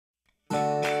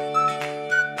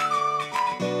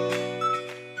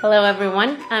Hello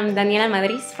everyone, I'm Daniela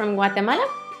Madriz from Guatemala.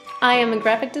 I am a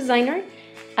graphic designer.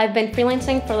 I've been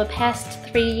freelancing for the past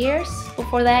 3 years.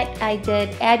 Before that, I did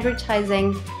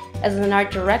advertising as an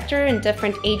art director in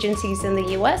different agencies in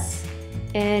the US,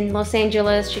 in Los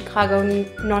Angeles, Chicago,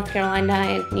 North Carolina,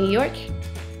 and New York.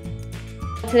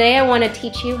 Today I want to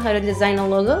teach you how to design a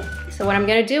logo. So what I'm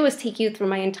going to do is take you through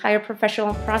my entire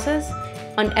professional process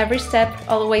on every step,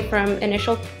 all the way from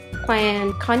initial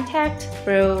plan contact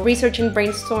through research and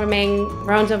brainstorming,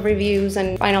 rounds of reviews,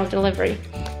 and final delivery.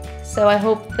 So I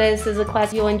hope this is a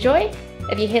class you'll enjoy.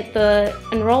 If you hit the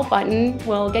enroll button,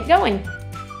 we'll get going.